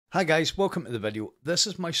Hi guys, welcome to the video. This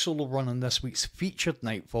is my solo run on this week's featured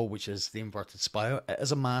Nightfall, which is the Inverted Spire. It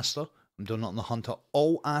is a master. I'm doing it on the Hunter.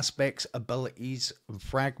 All aspects, abilities, and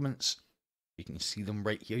fragments. You can see them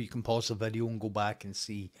right here. You can pause the video and go back and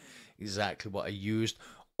see exactly what I used.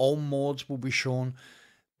 All mods will be shown.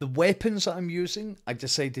 The weapons that I'm using, I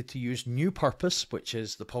decided to use New Purpose, which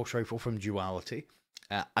is the pulse rifle from Duality.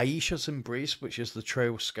 Aisha's Embrace, which is the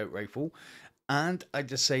Trail Scout rifle. And I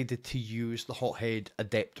decided to use the Hothead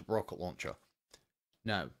Adept rocket launcher.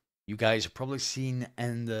 Now, you guys have probably seen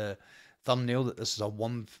in the thumbnail that this is a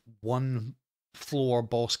one floor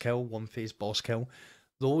boss kill, one phase boss kill.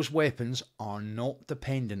 Those weapons are not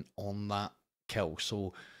dependent on that kill.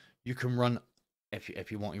 So you can run, if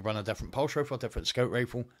you want to run a different pulse rifle, a different scout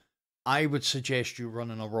rifle, I would suggest you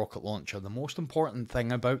running a rocket launcher. The most important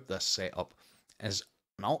thing about this setup is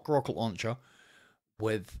an ARC rocket launcher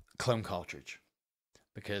with clown cartridge,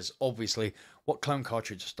 because obviously what clown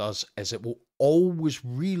cartridge does is it will always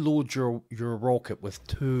reload your rocket with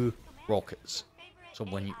 2 rockets. So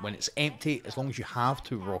when it's empty, as long as you have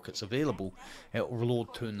 2 rockets available, it will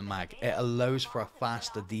reload 2 in the mag. It allows for a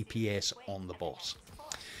faster DPS on the boss.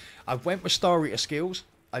 I've went with star rater scales.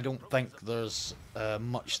 I don't think there's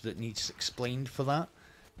much that needs explained for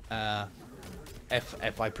that.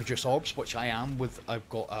 If I produce orbs, which I am with, I've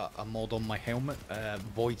got a mod on my helmet,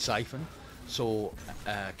 Void Siphon. So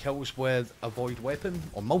kills with a void weapon,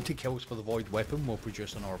 or multi-kills with a void weapon, will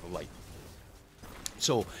produce an orb of light.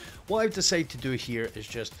 So what I've decided to do here is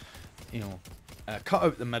just, cut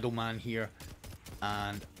out the middleman here,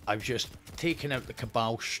 and I've just taken out the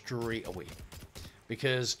Cabal straight away.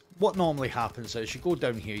 Because what normally happens is you go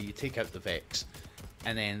down here, you take out the Vex,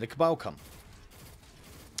 and then the Cabal come.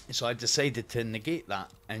 So I decided to negate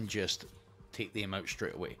that and just take them out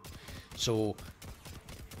straight away. So,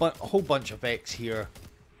 but a whole bunch of Vex here.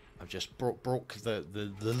 I've just broke the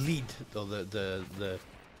lead, or the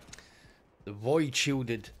void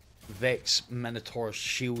shielded Vex Minotaur's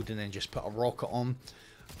shield, and then just put a rocket on.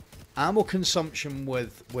 Ammo consumption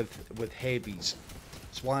with heavies.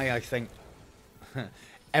 That's why I think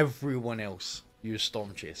everyone else used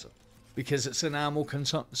Storm Chaser, because it's an ammo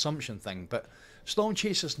consumption thing. But Storm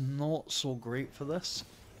Chaser's not so great for this,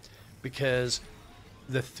 because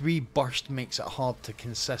the 3 burst makes it hard to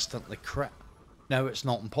consistently crit. Now, it's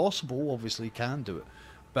not impossible, obviously you can do it,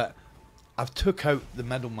 but I've took out the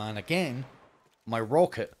middleman again. My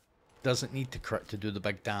rocket doesn't need to crit to do the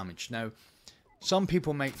big damage. Now, some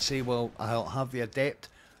people might say, well, I'll have the Adept.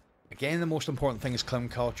 Again, the most important thing is clown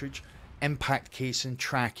cartridge, impact casing,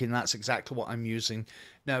 tracking. That's exactly what I'm using.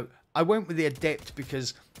 Now, I went with the Adept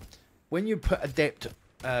because when you put Adept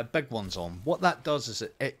big ones on, what that does is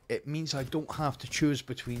it means I don't have to choose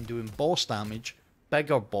between doing boss damage,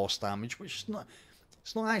 bigger boss damage, which is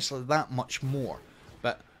it's not actually that much more,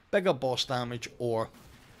 but bigger boss damage, or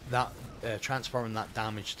that transferring that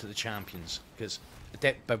damage to the champions, because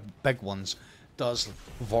Adept big ones does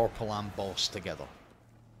Vorpal and boss together.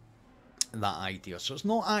 That idea. So it's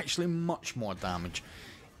not actually much more damage,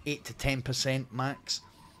 8 to 10% max.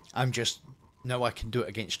 I'm just, now I can do it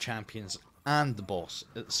against champions and the boss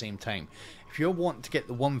at the same time. If you're wanting to get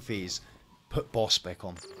the one phase, put boss spec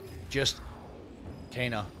on. Just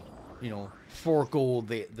kind of, forego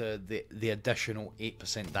the additional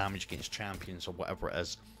 8% damage against champions or whatever it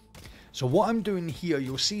is. So what I'm doing here,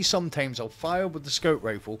 you'll see sometimes I'll fire with the scout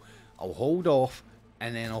rifle, I'll hold off,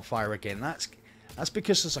 and then I'll fire again. That's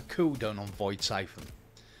because there's a cooldown on Void Siphon.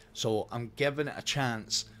 So I'm giving it a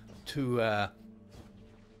chance to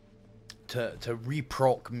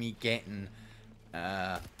reproc me getting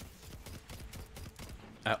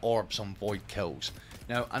orbs on void kills.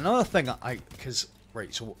 Now, another thing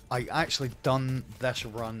so I actually done this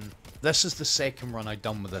run. This is the second run I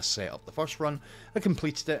done with this setup. The first run I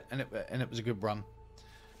completed it, and it was a good run.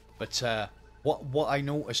 But what I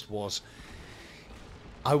noticed was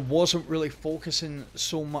I wasn't really focusing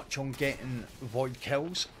so much on getting void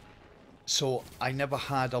kills, so I never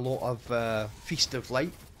had a lot of Feast of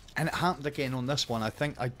Light. And it happened again on this one. I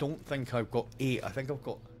don't think I've got 8. I think I've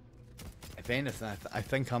got, if anything, I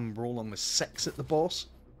think I'm rolling with 6 at the boss.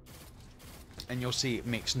 And you'll see it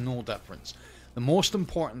makes no difference. The most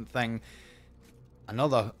important thing,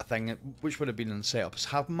 another thing, which would have been in the setup, is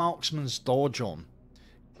have Marksman's Dodge on,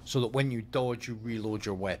 so that when you dodge, you reload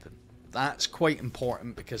your weapon. That's quite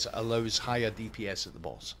important because it allows higher DPS at the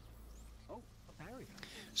boss.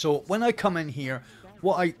 So when I come in here,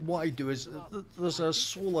 what I do is, there's a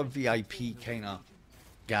solar VIP kind of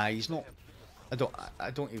guy. He's not, I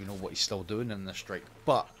don't even know what he's still doing in this strike,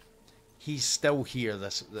 but he's still here.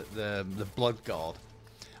 The blood guard.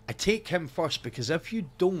 I take him first, because if you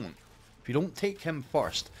don't, If you don't take him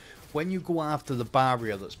first, when you go after the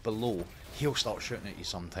barrier that's below, he'll start shooting at you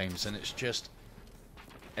sometimes, and it's just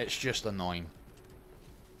annoying.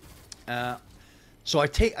 So I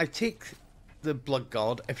take the Blood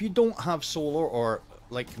Guard. If you don't have solar, or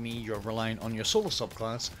like me, you're reliant on your solar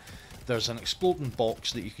subclass, there's an exploding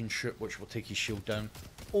box that you can shoot, which will take your shield down,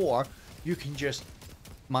 or you can just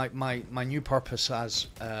my new purpose has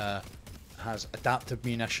adaptive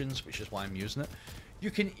munitions, which is why I'm using it. You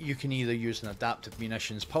can either use an adaptive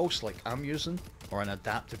munitions pulse like I'm using, or an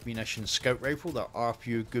adaptive munitions scout rifle. There are a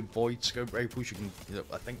few good void scout rifles you can.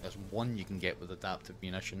 I think there's one you can get with adaptive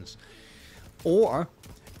munitions, or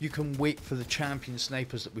you can wait for the champion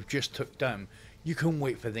snipers that we've just took down. You can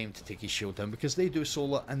wait for them to take his shield down, because they do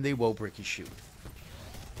solar and they will break his shield.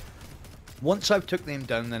 Once I've took them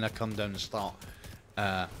down, then I come down and start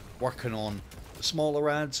working on the smaller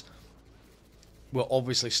ads. We'll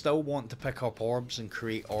obviously still want to pick up orbs and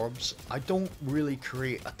create orbs. I don't really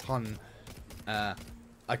create a ton.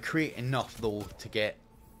 I create enough though to get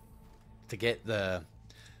the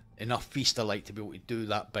enough feaster light to be able to do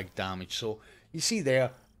that big damage. So you see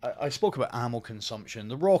there, I spoke about ammo consumption.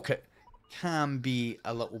 The rocket can be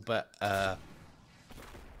a little bit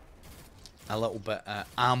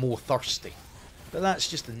ammo thirsty, but that's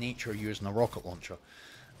just the nature of using a rocket launcher.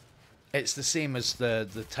 It's the same as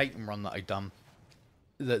the Titan run that I done.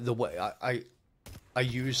 The way I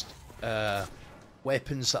used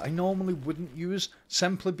weapons that I normally wouldn't use,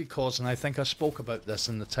 simply because, and I think I spoke about this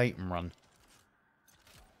in the Titan run,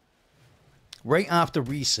 right after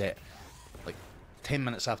reset, like 10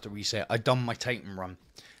 minutes after reset, I done my Titan run,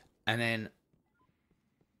 and then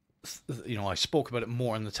you know, I spoke about it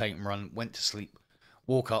more in the Titan run, went to sleep,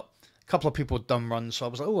 woke up, a couple of people had done runs, so I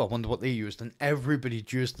was like, oh, I wonder what they used, and everybody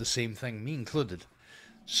used the same thing, me included.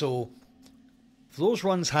 So if those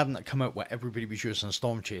runs hadn't come out where everybody was using a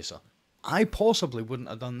Storm Chaser, I possibly wouldn't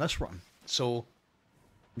have done this run. So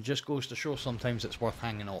it just goes to show sometimes it's worth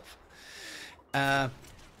hanging off.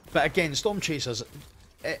 But again, Storm Chasers,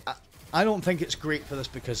 I don't think it's great for this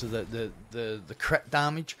because of the crit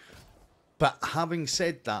damage. But having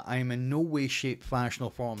said that, I am in no way, shape, fashion,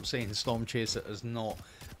 or form saying Storm Chaser is not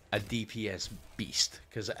a DPS beast,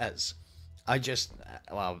 because it is.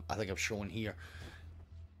 Well, I think I've shown here,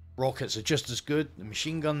 rockets are just as good. The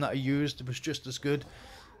machine gun that I used was just as good.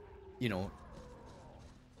 You know,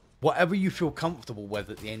 whatever you feel comfortable with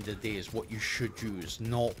at the end of the day is what you should use,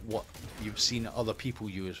 not what you've seen other people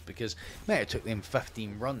use, because mate, it took them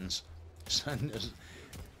 15 runs. So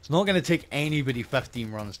it's not going to take anybody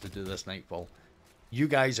 15 runs to do this Nightfall. You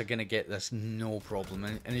guys are going to get this no problem.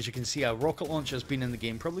 And as you can see, a rocket launcher has been in the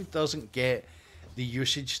game, probably doesn't get the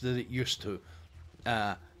usage that it used to.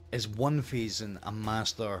 Is one phase in a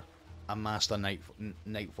master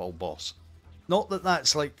Nightfall boss. Not that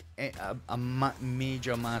that's like a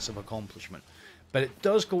major, massive accomplishment, but it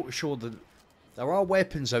does go to show that there are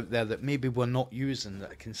weapons out there that maybe we're not using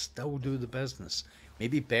that can still do the business.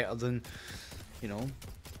 Maybe better than, you know,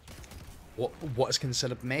 what is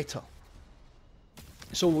considered meta.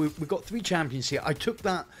 So we've got 3 champions here. I took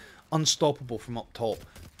that unstoppable from up top,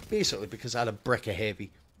 basically because I had a brick of heavy.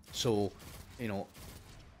 So, you know,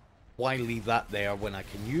 why leave that there when I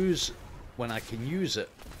can use it,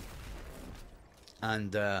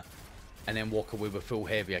 and then walk away with full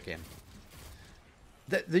heavy again.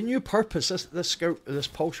 The new purpose, this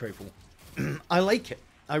pulse rifle, I like it.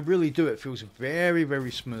 I really do. It feels very,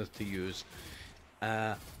 very smooth to use.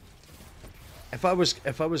 If I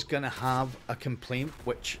was gonna have a complaint,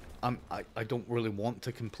 which I don't really want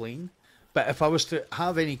to complain, but if I was to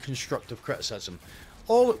have any constructive criticism,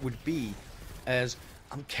 all it would be is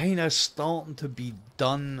I'm kind of starting to be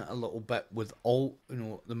done a little bit with all, you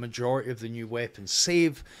know, the majority of the new weapons,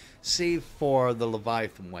 save for the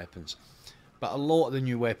Leviathan weapons. But a lot of the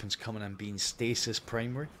new weapons coming in being stasis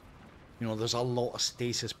primary. You know, there's a lot of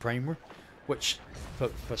stasis primary, which for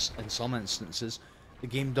in some instances the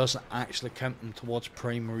game doesn't actually count them towards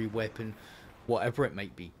primary weapon, whatever it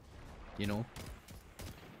might be. You know,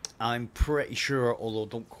 I'm pretty sure, although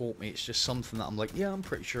don't quote me, it's just something that I'm like, yeah, I'm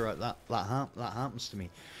pretty sure that happens to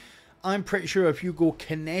me. I'm pretty sure if you go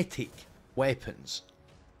kinetic weapons,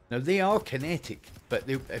 now they are kinetic, but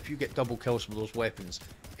if you get double kills with those weapons,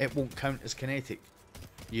 it won't count as kinetic.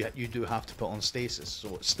 You do have to put on stasis,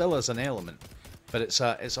 so it still is an element, but it's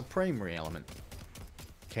a primary element.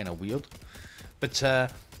 Kind of weird, but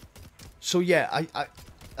so yeah, I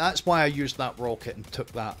that's why I used that rocket and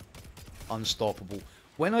took that unstoppable.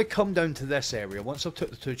 When I come down to this area, once I've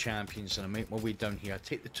took the 2 champions and I make my way down here, I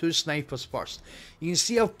take the 2 snipers first. You can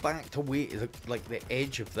see I've backed away to like the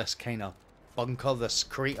edge of this kind of bunker, this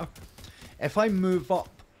crater. If I move up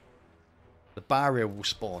the barrier will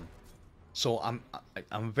spawn. So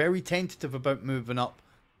I'm very tentative about moving up.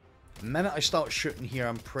 The minute I start shooting here,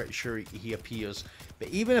 I'm pretty sure he appears. But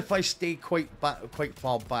even if I stay quite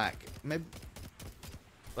far back, maybe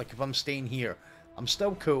like if I'm staying here, I'm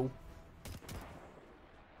still cool.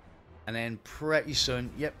 And then pretty soon,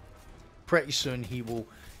 yep, pretty soon he will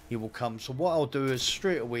come. So what I'll do is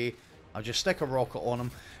straight away, I'll just stick a rocket on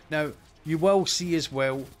him. Now you will see as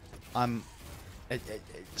well,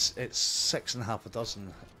 it's 6.5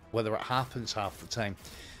 dozen. Whether it happens half the time.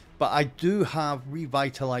 But I do have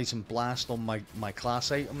Revitalizing Blast on my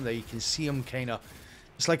class item. There you can see him kind of...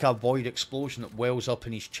 It's like a void explosion that wells up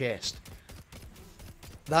in his chest.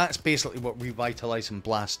 That's basically what Revitalizing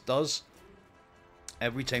Blast does.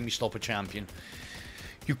 Every time you stop a champion,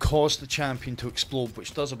 you cause the champion to explode,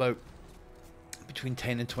 which does about between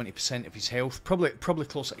 10 and 20% of his health. Probably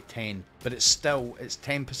closer to 10, but it's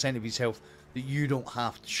 10% of his health that you don't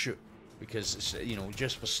have to shoot. Because, it's, you know,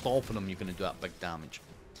 just for stopping them, you're going to do that big damage.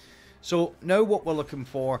 So, now what we're looking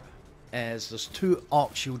for is there's 2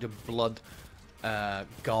 Arc Shielded Blood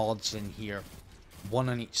guards in here. 1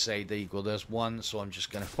 on each side. There you go, there's 1. So, I'm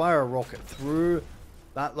just going to fire a rocket through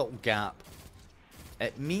that little gap.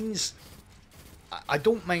 It means... I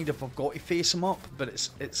don't mind if I've got to face them up, but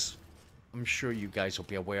it's... I'm sure you guys will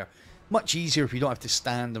be aware. Much easier if you don't have to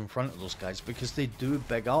stand in front of those guys, because they do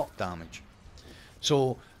big arc damage.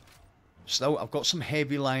 So... Still, I've got some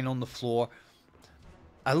heavy lying on the floor.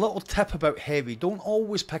 A little tip about heavy: don't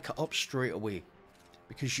always pick it up straight away,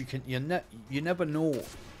 because you never know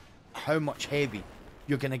how much heavy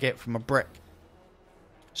you're gonna get from a brick.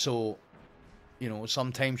 So, you know,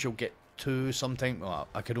 sometimes you'll get 2. Sometimes, well,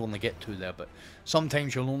 I could only get 2 there, but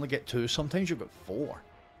sometimes you'll only get 2. Sometimes you'll get 4.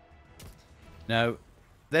 Now,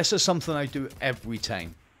 this is something I do every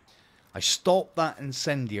time. I stop that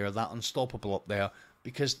incendiary, that unstoppable up there.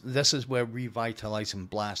 Because this is where Revitalizing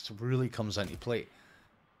Blast really comes into play.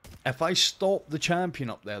 If I stop the champion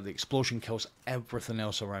up there, the explosion kills everything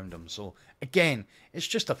else around him. So, again, it's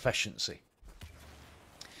just efficiency.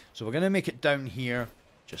 So we're going to make it down here.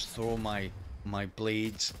 Just throw my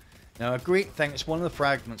blades. Now, a great thing, it's one of the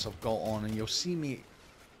fragments I've got on, and you'll see me...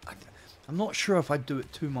 I'm not sure if I do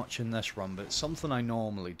it too much in this run, but it's something I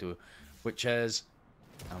normally do. Which is...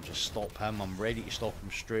 I'll just stop him. I'm ready to stop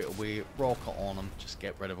him straight away. Rocket on him. Just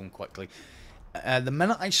get rid of him quickly. The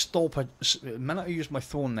minute I use my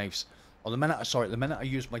throwing knives, or the minute I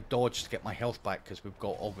use my dodge to get my health back, because we've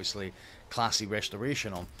got obviously classy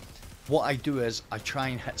restoration on. What I do is I try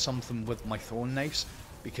and hit something with my throwing knives,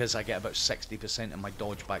 because I get about 60% of my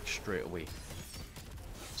dodge back straight away.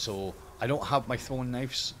 So I don't have my throwing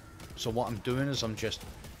knives. So what I'm doing is I'm just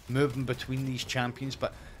moving between these champions,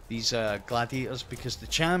 but these gladiators, because the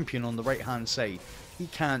champion on the right hand side, he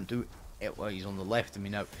can't do it. Well, he's on the left of me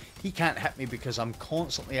now. He can't hit me because I'm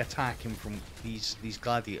constantly attacking from these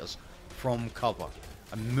gladiators from cover.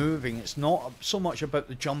 I'm moving. It's not so much about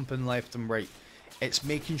the jumping left and right, it's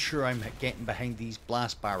making sure I'm getting behind these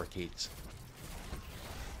blast barricades.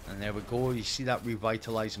 And there we go. You see that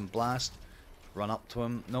Revitalizing Blast? Run up to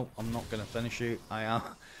him. No, I'm not going to finish you. I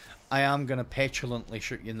am going to petulantly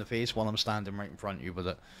shoot you in the face while I'm standing right in front of you with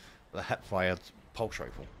a hip-fired pulse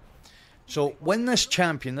rifle. So when this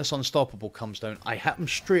champion, this unstoppable, comes down, I hit him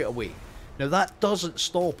straight away. Now that doesn't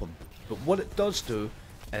stop him, but what it does do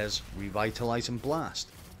is Revitalizing Blast.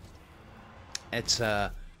 It's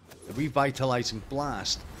the Revitalizing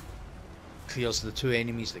Blast clears the 2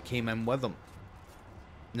 enemies that came in with him.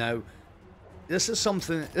 Now, this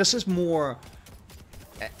is more...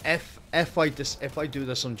 If I do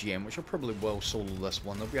this on GM, which I probably will solo this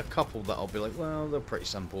one, there'll be a couple that I'll be like, well, they're pretty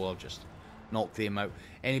simple, I'll just knock them out.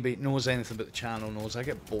 Anybody that knows anything about the channel knows I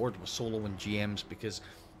get bored with soloing GMs, because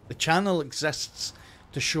the channel exists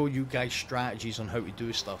to show you guys strategies on how to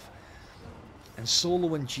do stuff. And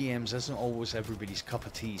soloing GMs isn't always everybody's cup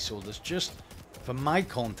of tea, so there's just, for my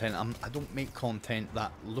content, I don't make content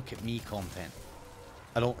that look at me content.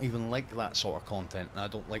 I don't even like that sort of content, and I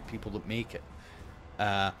don't like people that make it.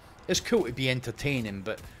 It's cool to be entertaining,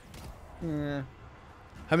 but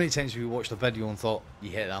how many times have you watched a video and thought,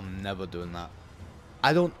 yeah, I'm never doing that?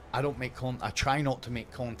 I don't make content. I try not to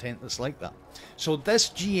make content that's like that. So this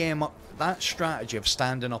GM that strategy of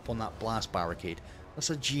standing up on that blast barricade, that's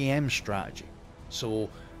a GM strategy. So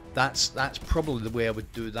that's probably the way I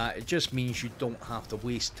would do that. It just means you don't have to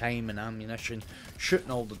waste time and ammunition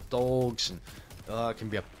shooting all the dogs, and it can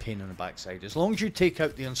be a pain in the backside. As long as you take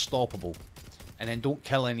out the unstoppable and then don't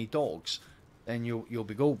kill any dogs, then you'll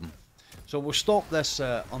be golden. So we'll stop this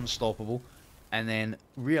unstoppable, and then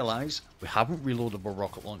realise we haven't reloaded our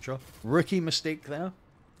rocket launcher. Rookie mistake there.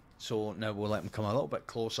 So now we'll let him come a little bit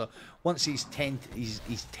closer. Once he's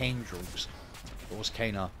his tendrils, those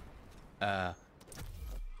kind of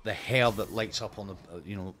the hair that lights up on the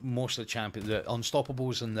you know, most of the champions, the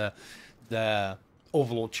unstoppables and the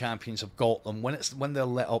overlord champions have got them. When they're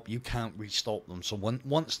lit up, you can't restop them. So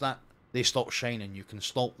once that they stop shining, you can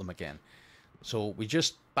stop them again. So we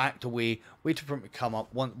just backed away, waited for him to come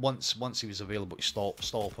up. Once he was available to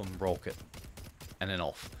stop him, rocket, and then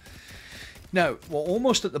off. Now, we're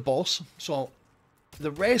almost at the boss, so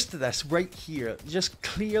the rest of this right here, just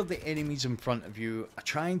clear the enemies in front of you. I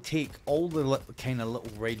try and take all the kind of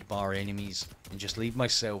little red bar enemies and just leave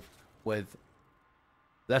myself with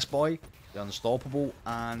this boy, the Unstoppable,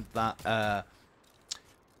 and that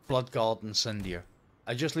Bloodguard Incendiary.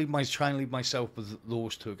 I just try and leave myself with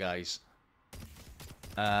those two guys.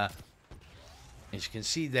 As you can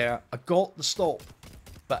see there, I got the stop,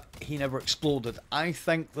 but he never exploded. I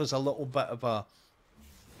think there's a little bit of a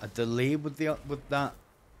delay with that.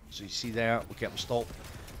 So you see there, we get them stopped.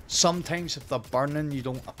 Sometimes if they're burning, you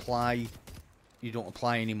don't apply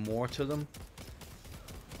any more to them.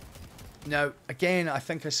 Now, again, I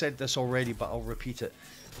think I said this already, but I'll repeat it.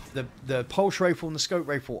 The pulse rifle and the scout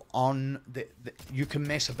rifle you can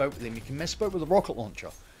mess about with them. You can mess about with the rocket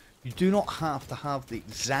launcher. You do not have to have the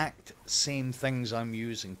exact same things I'm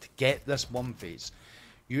using to get this one phase.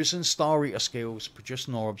 Using Star Eater scales,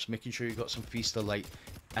 producing orbs, making sure you've got some Feast of Light,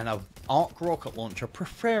 and an arc rocket launcher,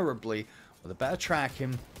 preferably with a bit of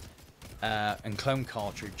tracking and clown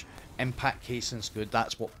cartridge. Impact casing's good.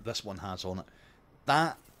 That's what this one has on it.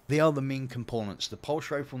 They are the main components. The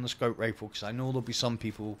pulse rifle and the scout rifle, because I know there'll be some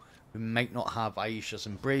people who might not have Aisha's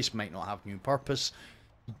Embrace, might not have New Purpose.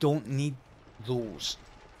 You don't need those.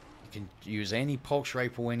 You can use any pulse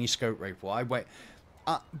rifle, any scout rifle.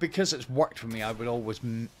 Because it's worked for me, I would always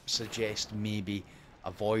suggest maybe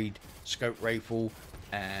avoid scout rifle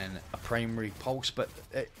and a primary pulse, but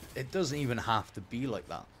it doesn't even have to be like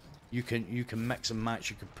that. You can mix and match.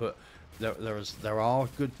 You could put there are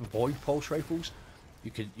good void pulse rifles.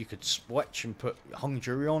 You could switch and put Hung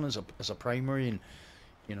Jury on as a primary, and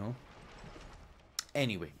you know.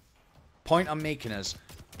 Anyway, point I'm making is,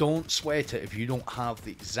 don't sweat it if you don't have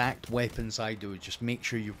the exact weapons I do. Just make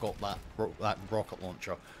sure you've got that rocket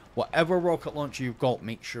launcher. Whatever rocket launcher you've got,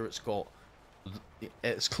 make sure it's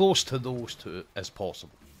as close to those two as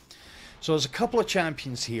possible. So there's a couple of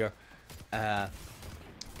champions here.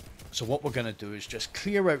 So what we're going to do is just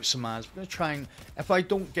clear out some ads. We're going to try and, if I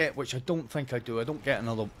don't get, which I don't think I do, I don't get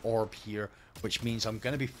another orb here, which means I'm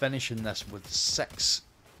going to be finishing this with 6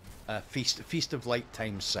 Feast of Light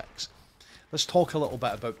times 6. Let's talk a little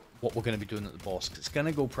bit about what we're going to be doing at the boss, because it's going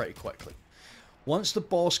to go pretty quickly. Once the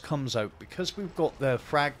boss comes out, because we've got the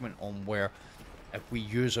fragment on where if we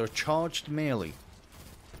use our charged melee,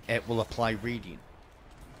 it will apply Radiant.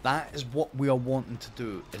 That is what we are wanting to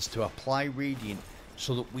do, is to apply Radiant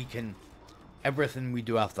so that we can, everything we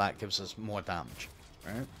do after that gives us more damage.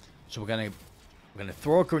 Right? So we're gonna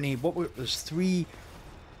throw a grenade. There's 3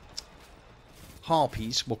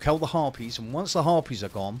 harpies. We'll kill the harpies, and once the harpies are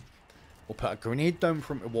gone, we'll put a grenade down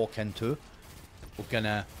for him to walk into. We're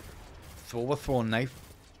gonna throw a throwing knife,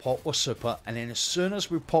 pop with super, and then as soon as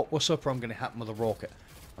we pop with super, I'm gonna hit him with a rocket.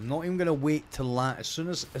 I'm not even gonna wait till that. As soon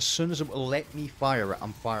as it will let me fire it,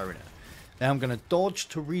 I'm firing it. Then I'm gonna dodge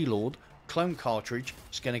to reload. Clown cartridge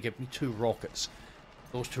is gonna give me 2 rockets.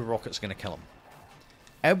 Those 2 rockets are gonna kill him.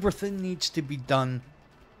 Everything needs to be done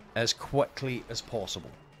as quickly as possible.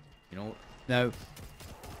 You know, now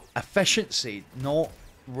efficiency, not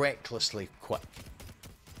recklessly quick.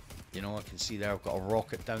 You know, I can see there I've got a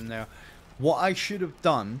rocket down there. What I should have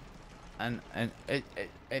done, and it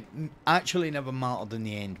actually never mattered in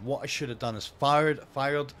the end. What I should have done is fired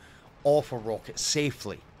off a rocket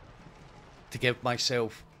safely to give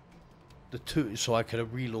myself the 2, so I could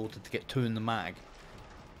have reloaded to get 2 in the mag,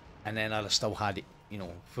 and then I'd have still had it, you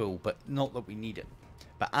know, full. But not that we need it.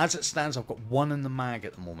 But as it stands, I've got 1 in the mag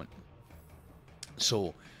at the moment.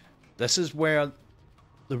 So this is where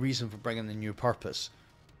the reason for bringing the New Purpose.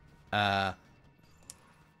 The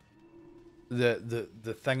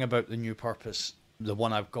thing about the New Purpose, the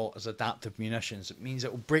one I've got, is adaptive munitions. It means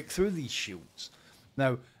it will break through these shields.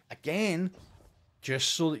 Now, again,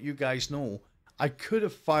 just so that you guys know, I could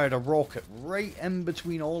have fired a rocket right in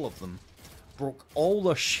between all of them, broke all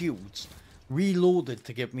their shields, reloaded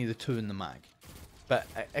to give me the 2 in the mag. But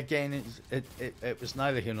again, it was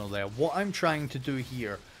neither here nor there. What I'm trying to do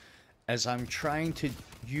here is I'm trying to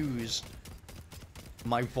use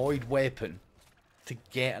my void weapon to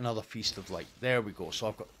get another Feast of Light. There we go. So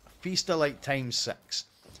I've got Feast of Light times 6.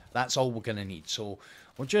 That's all we're going to need. So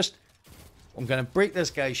we'll just I'm going to break this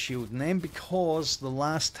guy's shield, and then because the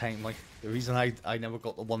last time, like the reason I never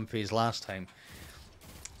got the one phase last time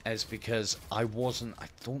is because I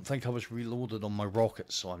don't think I was reloaded on my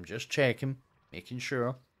rockets, so I'm just checking, making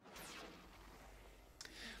sure.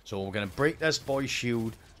 So we're going to break this boy's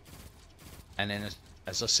shield, and then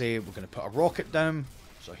as I say, we're going to put a rocket down.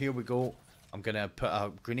 So here we go. I'm going to put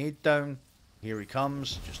a grenade down. Here he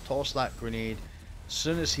comes. Just toss that grenade. As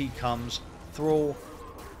soon as he comes, throw,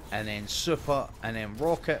 and then super, and then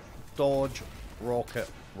rocket, dodge, rocket,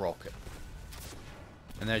 rocket.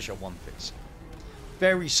 And there's your one phase.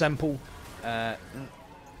 Very simple. The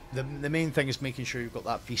main thing is making sure you've got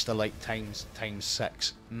that Feast of Light times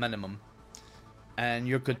 6 minimum. And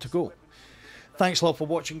you're good to go. Thanks a lot for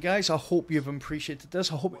watching, guys. I hope you've appreciated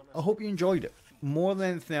this. I hope you enjoyed it. More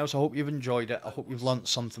than anything else, I hope you've enjoyed it. I hope you've learnt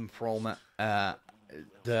something from it.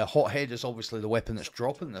 The hothead is obviously the weapon that's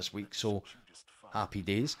dropping this week, so happy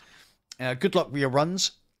days. Good luck with your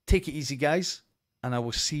runs. Take it easy, guys, and I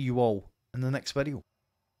will see you all in the next video.